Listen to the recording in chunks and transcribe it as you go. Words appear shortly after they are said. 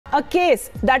A case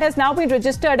that has now been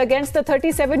registered against the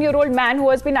 37-year-old man who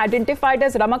has been identified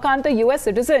as Ramakant, a US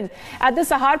citizen, at the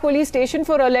Sahar police station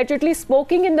for allegedly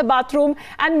smoking in the bathroom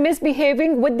and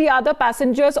misbehaving with the other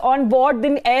passengers on board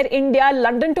the Air India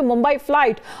London to Mumbai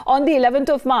flight on the 11th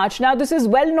of March. Now, this is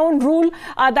well-known rule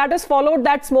that is followed,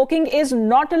 that smoking is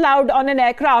not allowed on an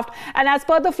aircraft. And as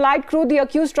per the flight crew, the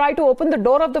accused tried to open the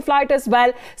door of the flight as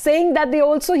well, saying that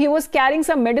he was carrying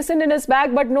some medicine in his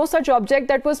bag, but no such object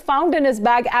that was found in his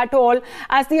bag at all,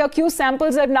 as the accused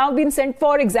samples have now been sent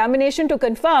for examination to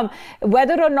confirm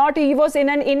whether or not he was in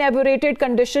an inebriated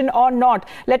condition or not.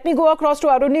 Let me go across to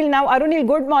Arunil now. Arunil,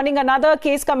 good morning. Another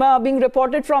case being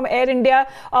reported from Air India.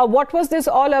 What was this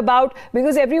all about?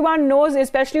 Because everyone knows,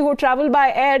 especially who travel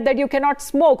by air, that you cannot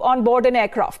smoke on board an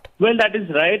aircraft. Well, that is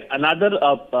right. Another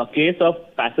case of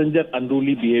passenger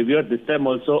unruly behavior, this time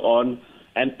also on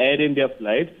an Air India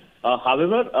flight.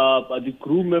 However, the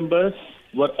crew members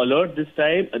were alert this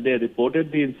time. They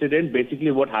reported the incident.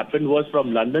 Basically, what happened was,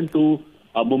 from London to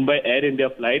Mumbai Air India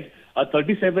flight, a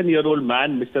 37-year-old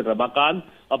man, Mr. Ramakant,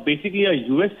 basically a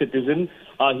US citizen,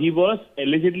 he was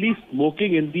allegedly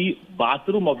smoking in the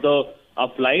bathroom of the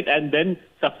flight, and then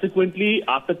subsequently,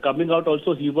 after coming out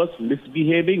also, he was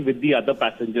misbehaving with the other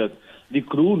passengers. The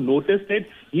crew noticed it.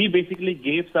 He basically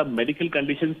gave some medical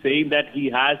condition, saying that he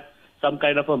has some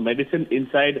kind of a medicine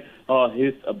inside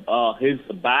his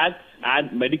bag,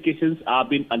 and medications are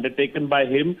being undertaken by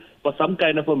him for some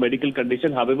kind of a medical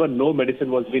condition. However, no medicine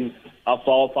was being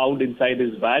found inside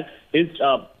his bag. His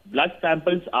blood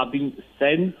samples are being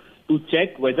sent to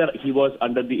check whether he was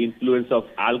under the influence of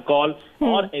alcohol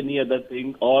or any other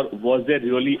thing, or was there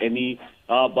really any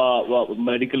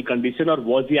medical condition, or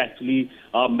was he actually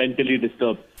mentally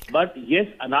disturbed. But yes,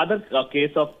 another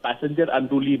case of passenger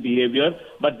unruly behavior.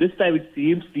 But this time it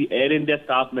seems the Air India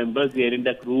staff members, the Air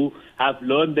India crew, have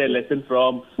learned their lesson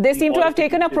from... They seem to have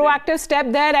taken a proactive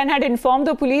step there and had informed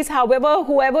the police. However,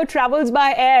 whoever travels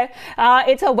by air,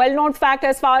 it's a well-known fact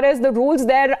as far as the rules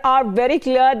there are very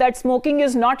clear that smoking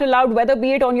is not allowed, whether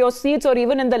be it on your seats or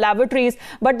even in the lavatories.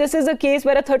 But this is a case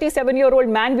where a 37-year-old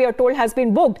man, we are told, has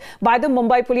been booked by the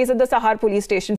Mumbai Police at the Sahar police station.